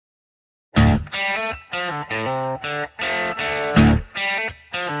I'd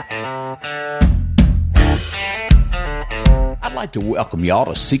like to welcome y'all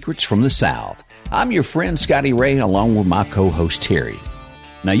to Secrets from the South. I'm your friend Scotty Ray, along with my co-host Terry.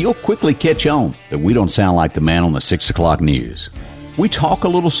 Now, you'll quickly catch on that we don't sound like the man on the 6 o'clock news. We talk a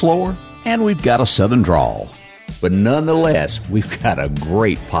little slower, and we've got a southern drawl. But nonetheless, we've got a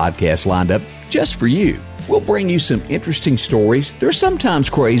great podcast lined up just for you. We'll bring you some interesting stories. They're sometimes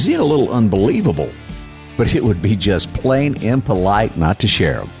crazy and a little unbelievable, but it would be just plain impolite not to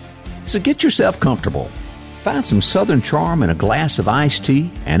share them. So get yourself comfortable. Find some southern charm in a glass of iced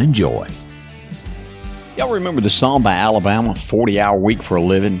tea and enjoy. Y'all remember the song by Alabama, 40-hour week for a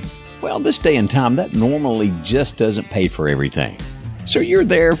living? Well, this day and time, that normally just doesn't pay for everything. So you're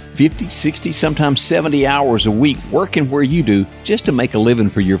there 50, 60, sometimes 70 hours a week working where you do just to make a living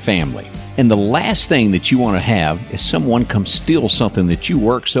for your family. And the last thing that you want to have is someone come steal something that you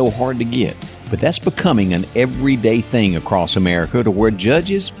work so hard to get. But that's becoming an everyday thing across America to where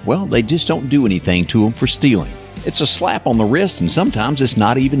judges, well, they just don't do anything to them for stealing. It's a slap on the wrist, and sometimes it's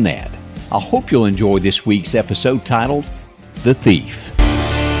not even that. I hope you'll enjoy this week's episode titled, The Thief.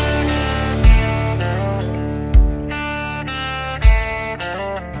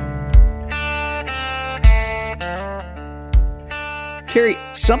 Terry,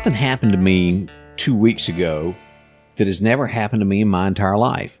 something happened to me 2 weeks ago that has never happened to me in my entire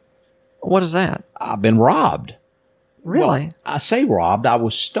life. What is that? I've been robbed. Really? Well, I say robbed, I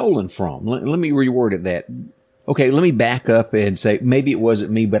was stolen from. Let me reword it that. Okay, let me back up and say maybe it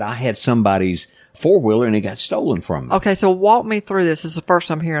wasn't me, but I had somebody's four-wheeler and it got stolen from me. Okay, so walk me through this. This is the first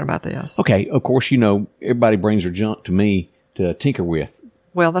time hearing about this. Okay, of course, you know, everybody brings their junk to me to tinker with.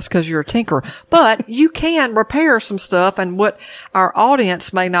 Well, that's because you're a tinkerer. But you can repair some stuff, and what our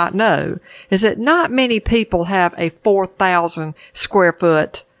audience may not know is that not many people have a 4,000 square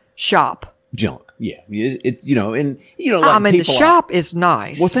foot shop. Junk. Yeah. Like I mean, the shop is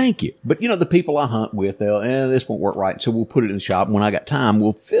nice. Well, thank you. But, the people I hunt with, this won't work right, so we'll put it in the shop. When I got time,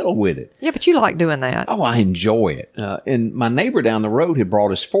 we'll fiddle with it. Yeah, but you like doing that. Oh, I enjoy it. And my neighbor down the road had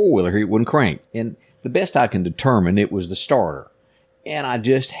brought his four-wheeler here. It wouldn't crank. And the best I can determine, it was the starter. And I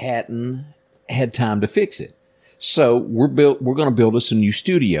just hadn't had time to fix it. So we're going to build us a new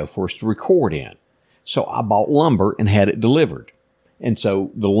studio for us to record in. So I bought lumber and had it delivered. And so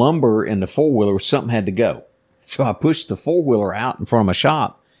the lumber and the four-wheeler, something had to go. So I pushed the four-wheeler out in front of my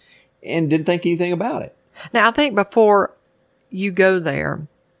shop and didn't think anything about it. Now, I think before you go there,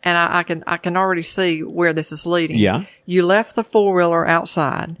 and I can already see where this is leading. Yeah. You left the four-wheeler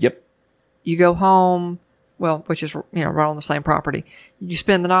outside. Yep. You go home, well, which is, right on the same property. You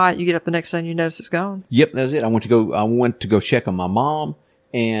spend the night, you get up the next day and you notice it's gone. Yep, that's it. I went to go check on my mom,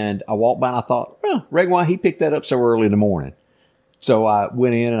 and I walked by and I thought, well, Greg, why he picked that up so early in the morning? So I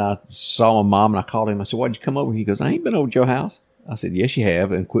went in and I saw my mom and I called him. I said, why'd you come over? He goes, I ain't been over to your house. I said, yes, you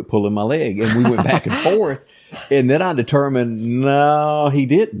have, and quit pulling my leg. And we went back and forth. And then I determined, no, he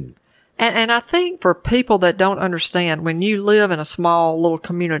didn't. And I think for people that don't understand, when you live in a small little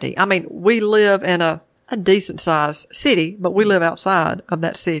community, I mean, we live in a decent sized city, but we live outside of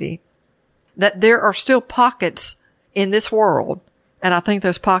that city, that there are still pockets in this world. And I think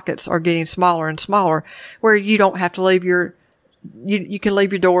those pockets are getting smaller and smaller where you don't have to leave you can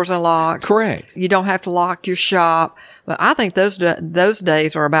leave your doors unlocked. Correct. You don't have to lock your shop. But I think those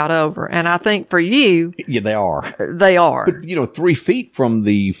days are about over. And I think for you. Yeah, they are. They are. But, 3 feet from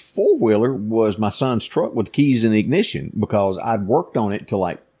the four-wheeler was my son's truck with keys in the ignition because I'd worked on it till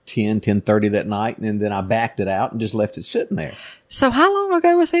like 10:30 that night. And then I backed it out and just left it sitting there. So how long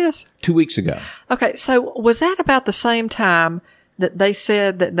ago was this? 2 weeks ago. Okay. So was that about the same time that they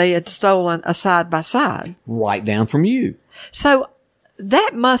said that they had stolen a side-by-side? Right down from you. So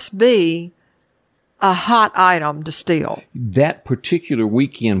that must be a hot item to steal. That particular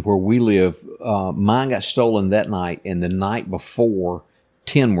weekend where we live, mine got stolen that night, and the night before,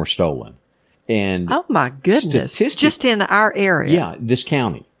 10 were stolen. And oh my goodness, just in our area. Yeah, this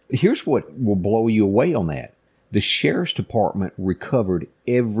county. Here's what will blow you away on that. The sheriff's department recovered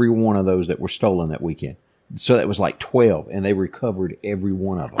every one of those that were stolen that weekend. So that was like 12, and they recovered every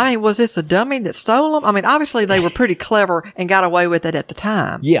one of them. I mean, was this a dummy that stole them? I mean, obviously they were pretty clever and got away with it at the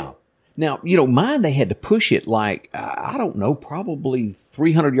time. Yeah. Now, mine, they had to push it like, I don't know, probably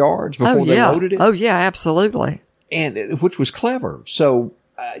 300 yards before they loaded it. Oh, yeah, absolutely. And which was clever. So,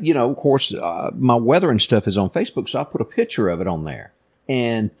 of course, my weather and stuff is on Facebook, so I put a picture of it on there.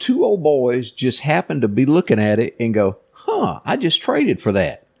 And 2 old boys just happened to be looking at it and go, I just traded for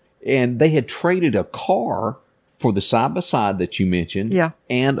that. And they had traded a car for the side-by-side that you mentioned, yeah,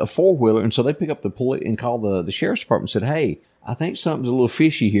 and a four-wheeler. And so they pick up the police and call the sheriff's department and said, hey, I think something's a little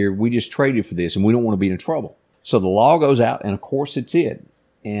fishy here. We just traded for this and we don't want to be in trouble. So the law goes out, and of course it's it.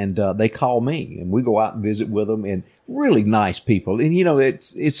 And they call me, and we go out and visit with them, and really nice people. And, you know,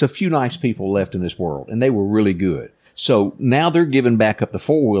 it's a few nice people left in this world, and they were really good. So now they're giving back up the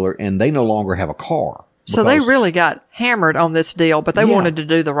four-wheeler, and they no longer have a car. So they really got hammered on this deal, but they wanted to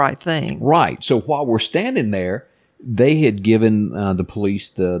do the right thing. Right. So while we're standing there, they had given the police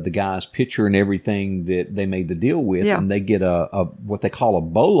the guy's picture and everything that they made the deal with, and they get a what they call a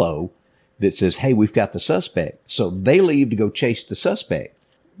bolo that says, hey, we've got the suspect. So they leave to go chase the suspect.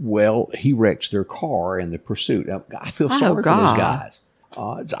 Well, he wrecks their car in the pursuit. I feel sorry for those guys.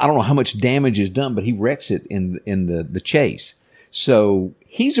 I don't know how much damage is done, but he wrecks it in the chase. So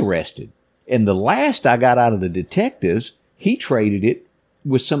he's arrested. And the last I got out of the detectives, he traded it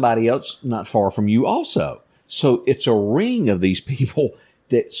with somebody else not far from you also. So it's a ring of these people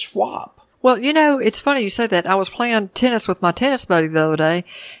that swap. Well, you know, it's funny you say that. I was playing tennis with my tennis buddy the other day,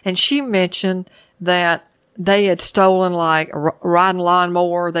 and she mentioned that they had stolen like a riding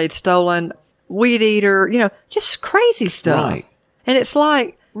lawnmower. They'd stolen weed eater, you know, just crazy stuff. Right. And it's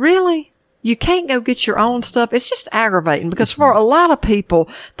like, really? You can't go get your own stuff? It's just aggravating because for a lot of people,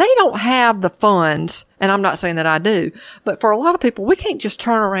 they don't have the funds. And I'm not saying that I do, but for a lot of people, we can't just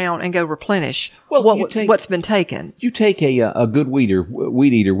turn around and go replenish what's been taken. You take a good weed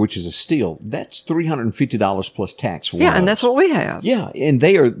eater, which is a steal. That's $350 plus tax for and that's what we have. Yeah, and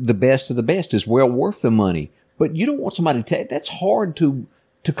they are the best of the best. Is well worth the money. But you don't want somebody to take. That's hard to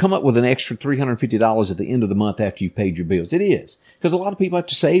come up with an extra $350 at the end of the month after you've paid your bills. It is. Because a lot of people have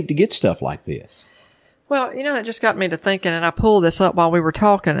to save to get stuff like this. Well, you know, it just got me to thinking, and I pulled this up while we were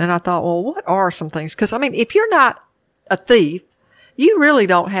talking, and I thought, well, what are some things? Because, I mean, if you're not a thief, you really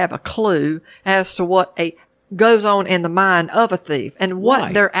don't have a clue as to what goes on in the mind of a thief and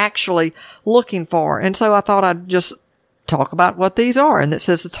what they're actually looking for. And so I thought I'd just talk about what these are. And it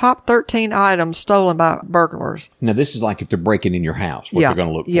says the top 13 items stolen by burglars. Now, this is like if they're breaking in your house, what they're going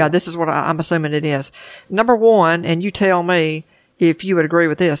to look for. Yeah, this is what I'm assuming it is. Number one, and you tell me if you would agree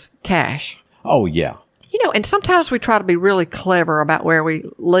with this, cash. Oh, yeah. You know, and sometimes we try to be really clever about where we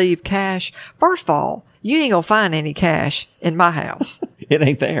leave cash. First of all, you ain't gonna find any cash in my house. It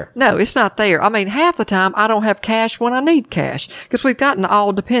ain't there. No, it's not there. I mean, half the time I don't have cash when I need cash because we've gotten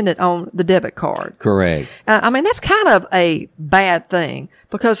all dependent on the debit card. Correct. I mean, that's kind of a bad thing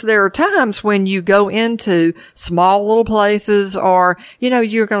because there are times when you go into small little places or, you know,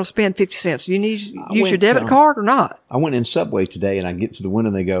 you're going to spend 50 cents. You need use your debit card or not? I went in Subway today and I get to the window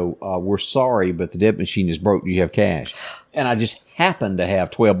and they go, we're sorry, but the debit machine is broke. Do you have cash? And I just happened to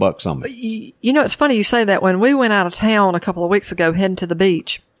have $12 on me. You know, it's funny you say that. When we went out of town a couple of weeks ago heading to the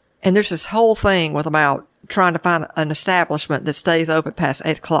beach, and there's this whole thing with about trying to find an establishment that stays open past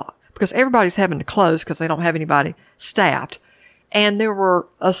 8 o'clock because everybody's having to close because they don't have anybody staffed. And there were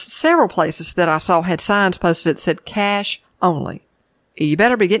several places that I saw had signs posted that said cash only. You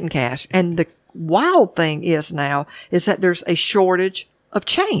better be getting cash. And the wild thing is that there's a shortage of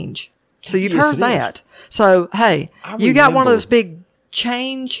change. So you've heard that. So, hey, you got one of those big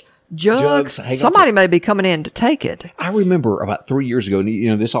change jugs. Somebody may be coming in to take it. I remember about 3 years ago, and you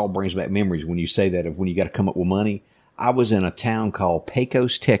know, this all brings back memories when you say that of when you got to come up with money. I was in a town called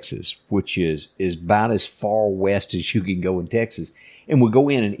Pecos, Texas, which is about as far west as you can go in Texas. And we go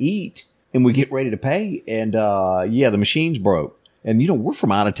in and eat, and we get ready to pay, and the machine's broke. And, you know, we're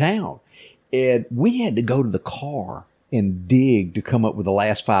from out of town. And we had to go to the car and dig to come up with the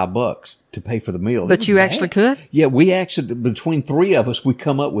last $5 to pay for the meal. But you actually could? Yeah, we actually, between three of us, we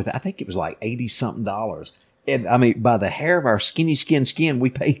come up with, I think it was like $80-something. And I mean, by the hair of our skin, we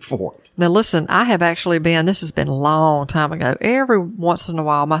paid for it. Now listen, I have actually this has been a long time ago. Every once in a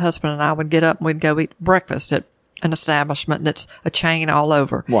while, my husband and I would get up and we'd go eat breakfast at an establishment that's a chain all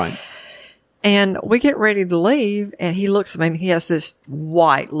over. Right. And we get ready to leave and he looks at me and he has this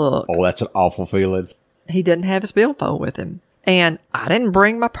white look. Oh, that's an awful feeling. He didn't have his billfold with him. And I didn't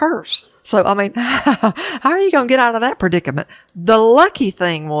bring my purse. So, I mean, how are you going to get out of that predicament? The lucky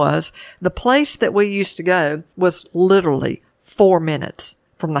thing was the place that we used to go was literally 4 minutes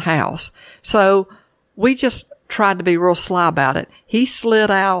from the house. So we just tried to be real sly about it. He slid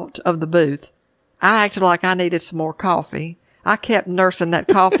out of the booth. I acted like I needed some more coffee. I kept nursing that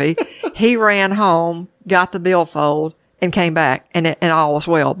coffee. He ran home, got the billfold, and came back, and all was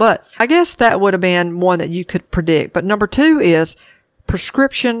well. But I guess that would have been one that you could predict. But number 2 is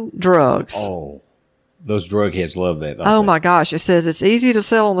prescription drugs. Oh, Those drug heads love that. Oh my gosh. It says it's easy to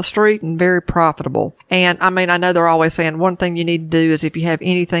sell on the street and very profitable. And I mean, I know they're always saying one thing you need to do is if you have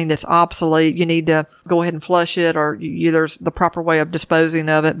anything that's obsolete, you need to go ahead and flush it, or there's the proper way of disposing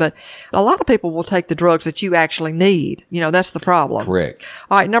of it. But a lot of people will take the drugs that you actually need. That's the problem. Correct.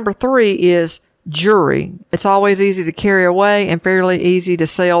 All right. Number 3 is jewelry. It's always easy to carry away and fairly easy to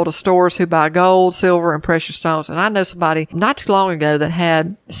sell to stores who buy gold, silver, and precious stones. And I know somebody not too long ago that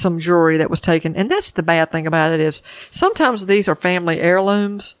had some jewelry that was taken. And that's the bad thing about it is sometimes these are family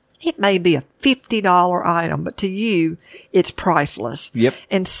heirlooms. It may be a $50 item, but to you, it's priceless. Yep.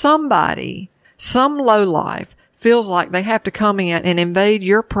 And somebody, some lowlife, feels like they have to come in and invade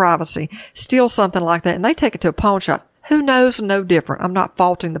your privacy, steal something like that, and they take it to a pawn shop. Who knows? No different. I'm not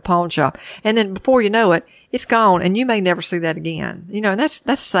faulting the pawn shop. And then before you know it, it's gone and you may never see that again. And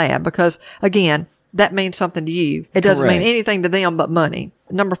that's sad because again, that means something to you. It doesn't mean anything to them but money.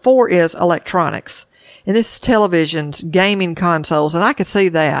 Number 4 is electronics. And this is televisions, gaming consoles, and I could see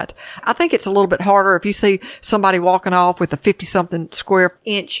that. I think it's a little bit harder if you see somebody walking off with a 50-something square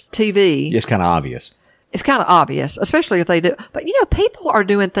inch TV. It's kind of obvious. It's kind of obvious, especially if they do. But, people are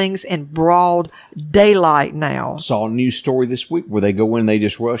doing things in broad daylight now. Saw a news story this week where they go in, they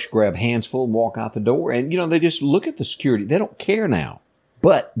just rush, grab hands full, and walk out the door. And, they just look at the security. They don't care now.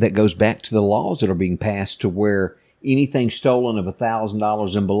 But that goes back to the laws that are being passed to where anything stolen of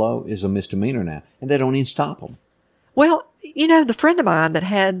 $1,000 and below is a misdemeanor now. And they don't even stop them. Well, the friend of mine that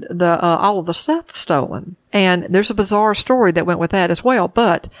had all of the stuff stolen. And there's a bizarre story that went with that as well.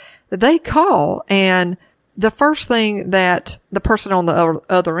 But they call, and the first thing that the person on the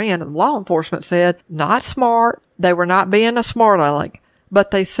other end of law enforcement said, not smart. They were not being a smart aleck,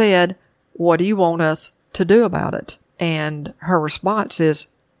 but they said, what do you want us to do about it? And her response is,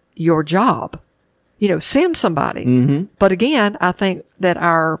 your job. Send somebody. Mm-hmm. But again, I think that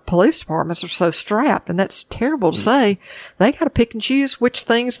our police departments are so strapped, and that's terrible to say. They got to pick and choose which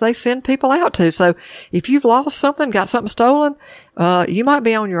things they send people out to. So if you've lost something, got something stolen, you might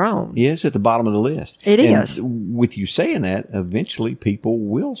be on your own. Yes, at the bottom of the list. It is. With you saying that, eventually people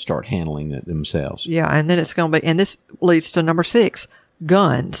will start handling it themselves. Yeah, and then it's going to be, and this leads to number 6,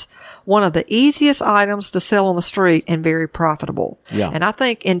 guns. One of the easiest items to sell on the street and very profitable. Yeah. And I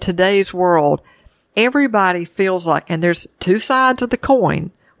think in today's world, everybody feels like, and there's 2 sides of the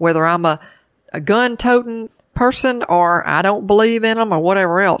coin, whether I'm a gun-toting person or I don't believe in them or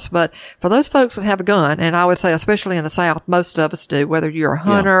whatever else. But for those folks that have a gun, and I would say especially in the South, most of us do, whether you're a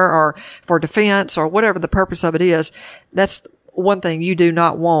hunter or for defense or whatever the purpose of it is, that's one thing you do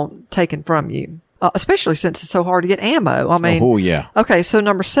not want taken from you, especially since it's so hard to get ammo. I mean, oh, yeah. Okay, so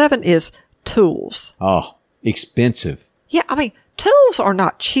number 7 is tools. Oh, expensive. Yeah, I mean, tools are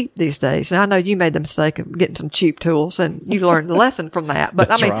not cheap these days. And I know you made the mistake of getting some cheap tools and you learned the lesson from that. But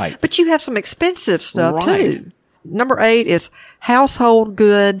That's I mean, right. But you have some expensive stuff Right. too. Number 8 is household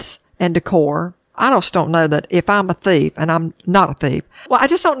goods and decor. I just don't know that if I'm a thief, and I'm not a thief, well, I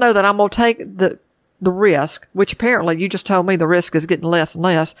just don't know that I'm going to take the risk, which apparently you just told me the risk is getting less and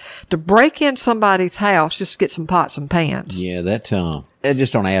less, to break in somebody's house just to get some pots and pans. Yeah, that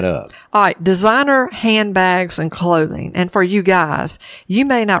just don't add up. All right, designer handbags and clothing. And for you guys, you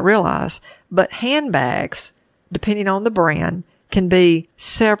may not realize, but handbags, depending on the brand, can be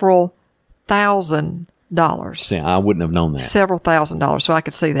several $1,000s. See, I wouldn't have known that. Several $1,000s, so I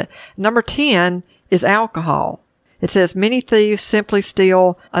could see that. Number 10 is alcohol. It says many thieves simply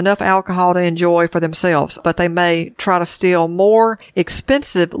steal enough alcohol to enjoy for themselves, but they may try to steal more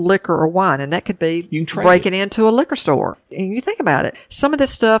expensive liquor or wine, and that could be breaking into a liquor store. And you think about it. Some of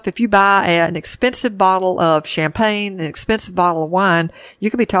this stuff, if you buy an expensive bottle of champagne, an expensive bottle of wine, you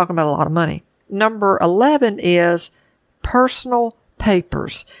could be talking about a lot of money. Number 11 is personal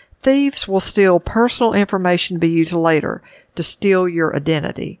papers. Thieves will steal personal information to be used later to steal your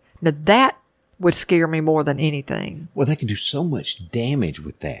identity. Now that would scare me more than anything. Well, they can do so much damage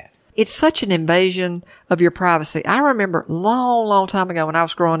with that. It's such an invasion of your privacy. I remember long time ago when I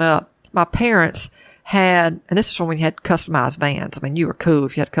was growing up, my parents had, and this is when we had customized vans. I mean, you were cool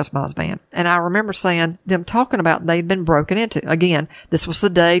if you had a customized van. And I remember saying them talking about they'd been broken into. Again, this was the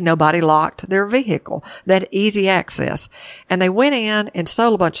day nobody locked their vehicle. They had easy access. And they went in and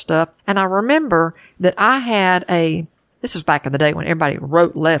stole a bunch of stuff. And I remember that I had this was back in the day when everybody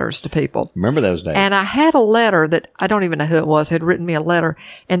wrote letters to people. Remember those days? And I had a letter that I don't even know who it was, had written me a letter,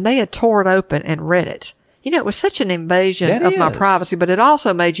 and they had tore it open and read it. It was such an invasion of my privacy, but it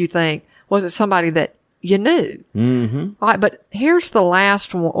also made you think, was it somebody that you knew? Mm-hmm. All right, but here's the last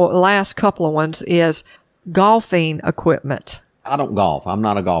couple of ones is golfing equipment. I don't golf. I'm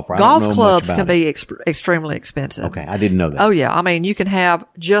not a golfer. I Golf don't know clubs much can about it. be extremely expensive. Okay, I didn't know that. Oh yeah. I mean, you can have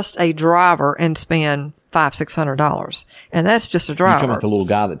just a driver and spend $500-$600, and that's just a You talking driver. about the little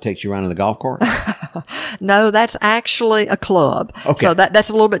guy that takes you around in the golf cart? No, that's actually a club. Okay. So that's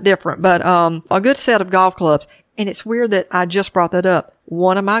a little bit different, but a good set of golf clubs. And it's weird that I just brought that up.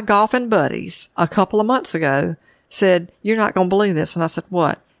 One of my golfing buddies a couple of months ago said, "You're not going to believe this." And I said,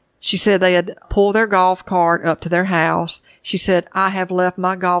 "What?" She said they had pulled their golf cart up to their house. She said, "I have left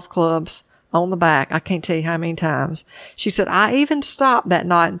my golf clubs on the back. I can't tell you how many times." She said, "I even stopped that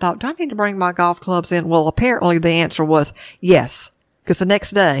night and thought, do I need to bring my golf clubs in?" Well, apparently the answer was yes, because the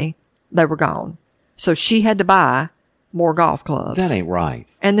next day they were gone. So she had to buy more golf clubs. That ain't right.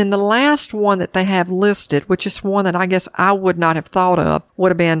 And then the last one that they have listed, which is one that I guess I would not have thought of, would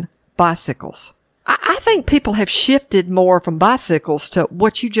have been bicycles. I think people have shifted more from bicycles to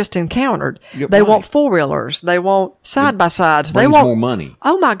what you just encountered. You're They right. want four-wheelers. They want side-by-sides. They Brings want more money.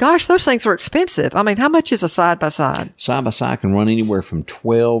 Oh my gosh, those things are expensive. I mean, how much is a side-by-side? Side by side can run anywhere from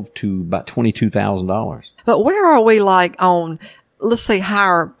 $12,000 to about $22,000. But where are we like on, let's say,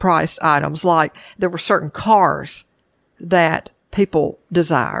 higher priced items? Like there were certain cars that people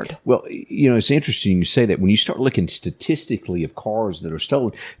desired. Well, it's interesting you say that. When you start looking statistically of cars that are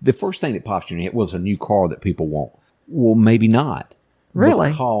stolen, the first thing that pops in your head was a new car that people want. Well, maybe not. Really?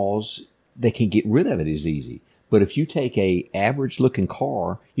 Because they can get rid of it as easy. But if you take a average looking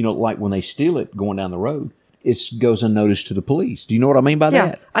car, like when they steal it going down the road, it goes unnoticed to the police. Do you know what I mean by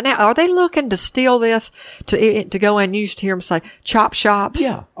that? Now, are they looking to steal this to go and use to hear them say chop shops?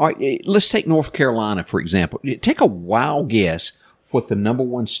 Yeah. All right. Let's take North Carolina, for example. Take a wild guess what the number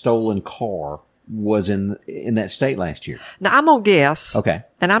one stolen car was in that state last year. Now, I'm going to guess. Okay.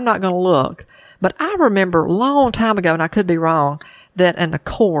 And I'm not going to look. But I remember a long time ago, and I could be wrong, that an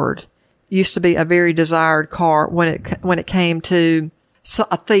Accord used to be a very desired car when it came to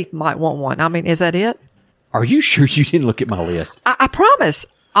a thief might want one. I mean, is that it? Are you sure you didn't look at my list? I promise.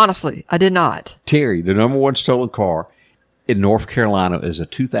 Honestly, I did not. Terry, the number one stolen car in North Carolina is a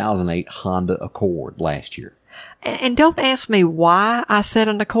 2008 Honda Accord last year. And don't ask me why I said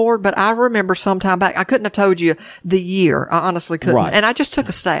an Accord, but I remember some time back. I couldn't have told you the year. I honestly couldn't. Right. And I just took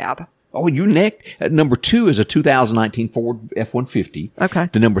a stab. Oh, you necked. Number two is a 2019 Ford F-150. Okay.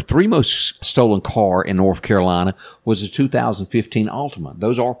 The number three most stolen car in North Carolina was a 2015 Altima.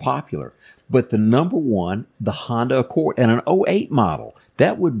 Those are popular. But the number one, the Honda Accord, and an 08 model,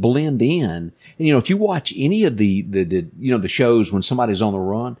 that would blend in. And, if you watch any of the shows when somebody's on the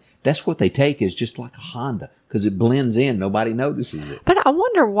run, that's what they take is just like a Honda because it blends in. Nobody notices it. But I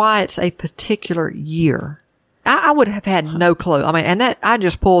wonder why it's a particular year. I would have had no clue. I mean, and that I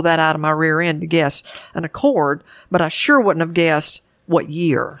just pulled that out of my rear end to guess an Accord, but I sure wouldn't have guessed what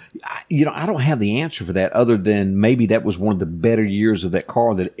year. I don't have the answer for that other than maybe that was one of the better years of that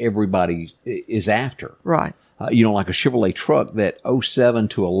car that everybody is after. Right. Like a Chevrolet truck, that 07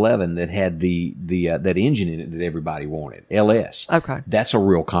 to 11 that had the that engine in it that everybody wanted, LS. Okay. That's a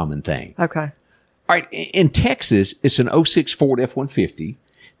real common thing. Okay. All right. In Texas, it's an 06 Ford F-150.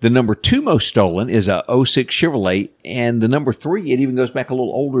 The number two most stolen is a 06 Chevrolet. And the number three, it even goes back a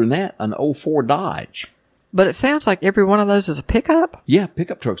little older than that, an 04 Dodge. But it sounds like every one of those is a pickup. Yeah,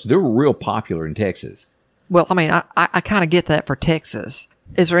 pickup trucks. They're real popular in Texas. Well, I mean, I kind of get that for Texas.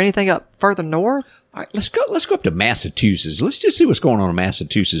 Is there anything up further north? All right, let's go up to Massachusetts. Let's just see what's going on in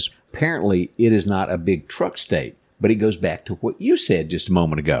Massachusetts. Apparently, it is not a big truck state, but it goes back to what you said just a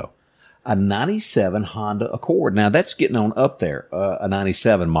moment ago. A 97 Honda Accord. Now, that's getting on up there, a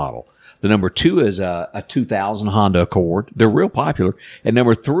 97 model. The number two is a 2000 Honda Accord. They're real popular. And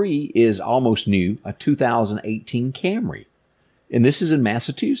number three is almost new, a 2018 Camry. And this is in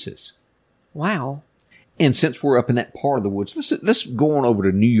Massachusetts. Wow. And since we're up in that part of the woods, let's go on over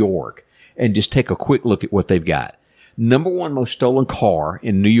to New York and just take a quick look at what they've got. Number one most stolen car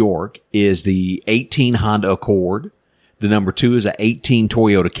in New York is the 18 Honda Accord. The number two is an 18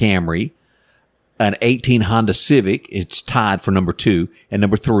 Toyota Camry. An 18 Honda Civic, it's tied for number two. And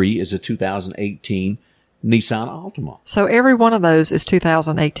number three is a 2018 Nissan Altima. So every one of those is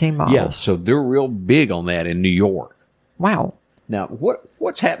 2018 models. Yeah, so they're real big on that in New York. Wow. Now,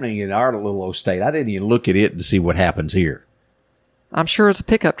 what's happening in our little old state? I didn't even look at it to see what happens here. I'm sure it's a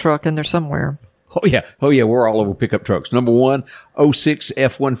pickup truck in there somewhere. Oh, yeah. We're all over pickup trucks. Number one, 06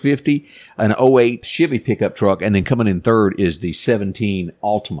 F-150, an 08 Chevy pickup truck, and then coming in third is the 17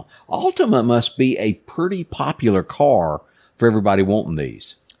 Altima. Altima must be a pretty popular car for everybody wanting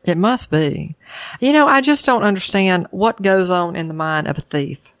these. It must be. I just don't understand what goes on in the mind of a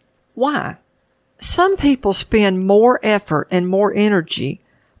thief. Why? Some people spend more effort and more energy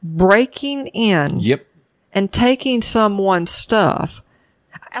breaking in Yep. and taking someone's stuff,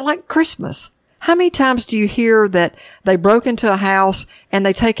 like Christmas. How many times do you hear that they broke into a house and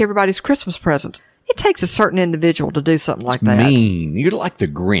they take everybody's Christmas presents? It takes a certain individual to do something like that. Mean. You're like the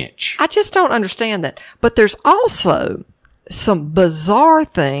Grinch. I just don't understand that. But there's also some bizarre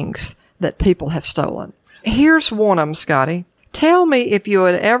things that people have stolen. Here's one of them, Scotty. Tell me if you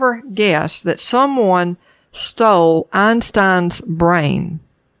would ever guess that someone stole Einstein's brain.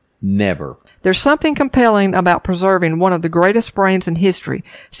 Never. There's something compelling about preserving one of the greatest brains in history,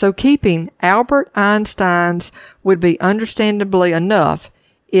 so keeping Albert Einstein's would be understandably enough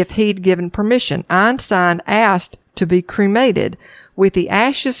if he'd given permission. Einstein asked to be cremated, with the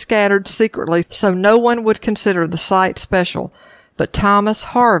ashes scattered secretly so no one would consider the sight special. But Thomas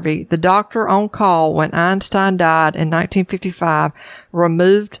Harvey, the doctor on call when Einstein died in 1955,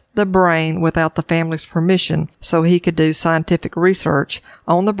 removed the brain without the family's permission so he could do scientific research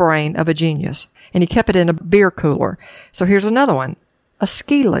on the brain of a genius. And he kept it in a beer cooler. So here's another one. A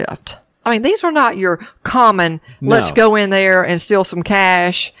ski lift. I mean, these are not your common, let's go in there and steal some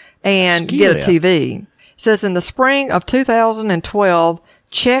cash and get a TV. It says in the spring of 2012,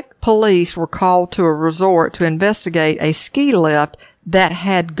 Czech police were called to a resort to investigate a ski lift that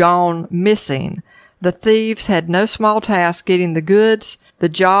had gone missing. The thieves had no small task getting the goods. The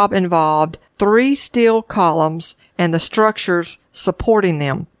job involved 3 steel columns and the structures supporting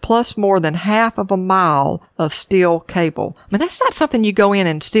them, plus more than half of a mile of steel cable. I mean, that's not something you go in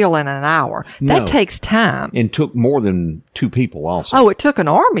and steal in an hour. No. That takes time. And took more than 2 people also. Oh, it took an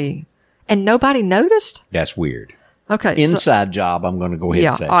army. And nobody noticed? That's weird. Okay. Inside job, I'm going to go ahead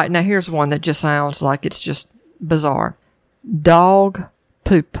and say. All right. Now, here's one that just sounds like it's just bizarre. Dog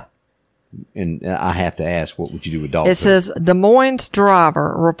poop. And I have to ask, what would you do with dog It poop? says Des Moines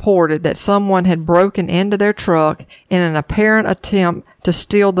driver reported that someone had broken into their truck in an apparent attempt to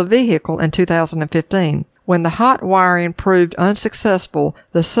steal the vehicle in 2015. When the hot wiring proved unsuccessful,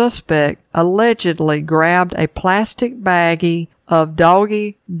 the suspect allegedly grabbed a plastic baggie of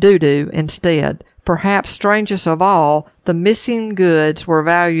doggy doo-doo instead. Perhaps strangest of all, the missing goods were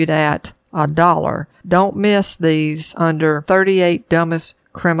valued at $1. Don't miss these under 38 dumbest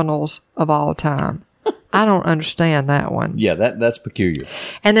criminals of all time. I don't understand that one. Yeah, that's peculiar.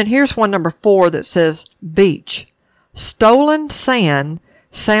 And then here's one, number 4, that says beach. Stolen sand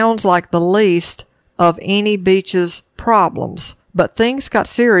sounds like the least of any beach's problems, but things got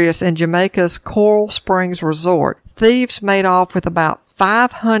serious in Jamaica's Coral Springs Resort. Thieves made off with about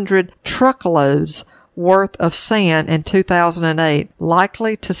 500 truckloads worth of sand in 2008,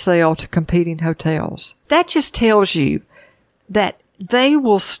 likely to sell to competing hotels. That just tells you that they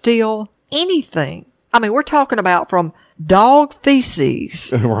will steal anything. I mean, we're talking about from dog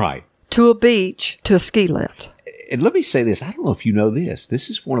feces Right. to a beach to a ski lift. And let me say this. I don't know if you know this. This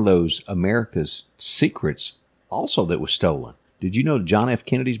is one of those America's secrets also that was stolen. Did you know John F.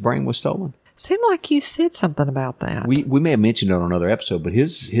 Kennedy's brain was stolen? Seemed like you said something about that. We may have mentioned it on another episode, but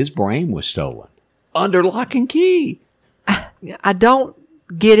his brain was stolen. Under lock and key. I don't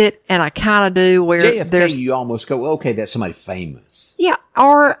get it, and I kind of do, where JFK, you almost go, okay, that's somebody famous. Yeah,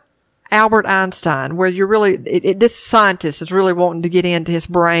 or Albert Einstein, where you're really, this scientist is really wanting to get into his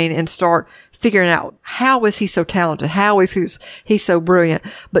brain and start figuring out how is he so talented? How is he so brilliant?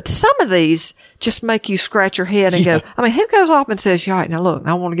 But some of these just make you scratch your head and go, I mean, who goes off and says, all right, now look,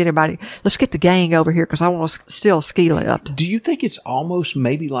 I want to get everybody, let's get the gang over here because I want to steal a ski lift. Do you think it's almost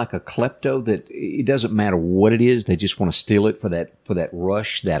maybe like a klepto that it doesn't matter what it is, they just want to steal it for that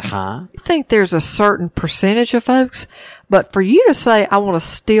rush, that high? I think there's a certain percentage of folks, but for you to say, I want to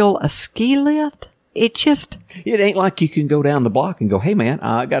steal a ski lift, it ain't like you can go down the block and go, hey man,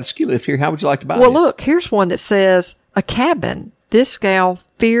 I got a ski lift here. How would you like to buy this? Well, look, here's one that says a cabin. This gal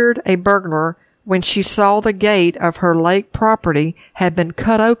feared a burglar when she saw the gate of her lake property had been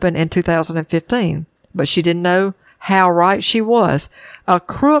cut open in 2015, but she didn't know how right she was. A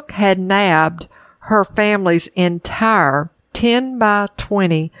crook had nabbed her family's entire 10 by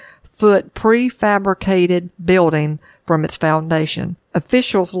 20 foot prefabricated building from its foundation.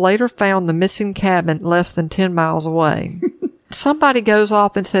 Officials later found the missing cabin less than 10 miles away. Somebody goes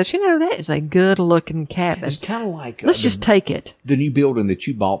off and says, that is a good-looking cabin. It's kind of like... Let's just take it. The new building that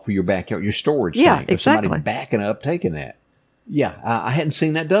you bought for your backyard, your storage Yeah, tank. exactly. Somebody backing up, taking that. Yeah, I hadn't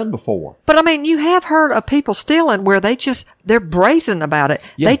seen that done before. But, I mean, you have heard of people stealing where they're brazen about it.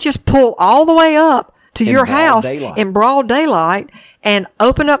 Yeah. They just pull all the way up to your house daylight. in broad daylight and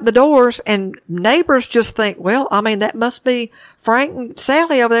open up the doors, and neighbors just think, well, I mean, that must be Frank and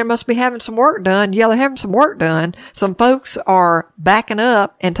Sally over there must be having some work done. Yeah, they're having some work done. Some folks are backing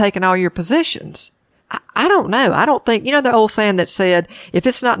up and taking all your possessions. I don't know. I don't think, the old saying that said, if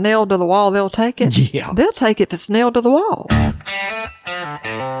it's not nailed to the wall, they'll take it. Yeah. They'll take it if it's nailed to the wall.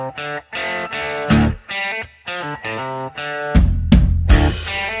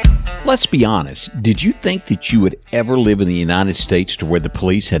 Let's be honest. Did you think that you would ever live in the United States to where the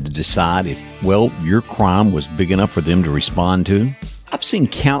police had to decide if, your crime was big enough for them to respond to? I've seen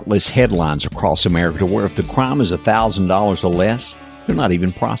countless headlines across America where if the crime is $1,000 or less, they're not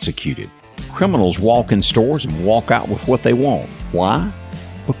even prosecuted. Criminals walk in stores and walk out with what they want. Why?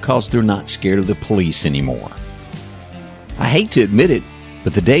 Because they're not scared of the police anymore. I hate to admit it,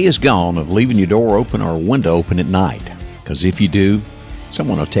 but the day is gone of leaving your door open or a window open at night. Because if you do,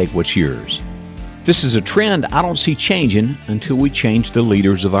 someone will take what's yours. This is a trend I don't see changing until we change the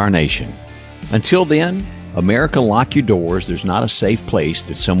leaders of our nation. Until then, America, lock your doors. There's not a safe place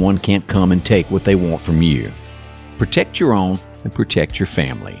that someone can't come and take what they want from you. Protect your own and protect your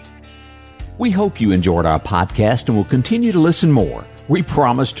family. We hope you enjoyed our podcast and will continue to listen more. We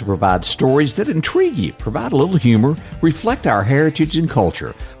promise to provide stories that intrigue you, provide a little humor, reflect our heritage and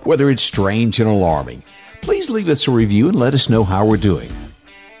culture, whether it's strange and alarming. Please leave us a review and let us know how we're doing.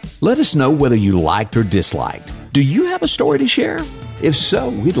 Let us know whether you liked or disliked. Do you have a story to share? If so,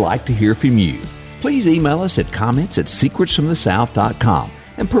 we'd like to hear from you. Please email us at comments@secretsfromthesouth.com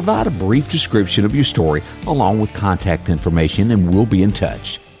and provide a brief description of your story along with contact information, and we'll be in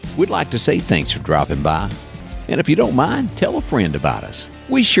touch. We'd like to say thanks for dropping by. And if you don't mind, tell a friend about us.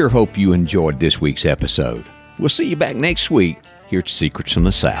 We sure hope you enjoyed this week's episode. We'll see you back next week here at Secrets from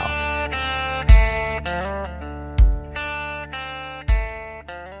the South.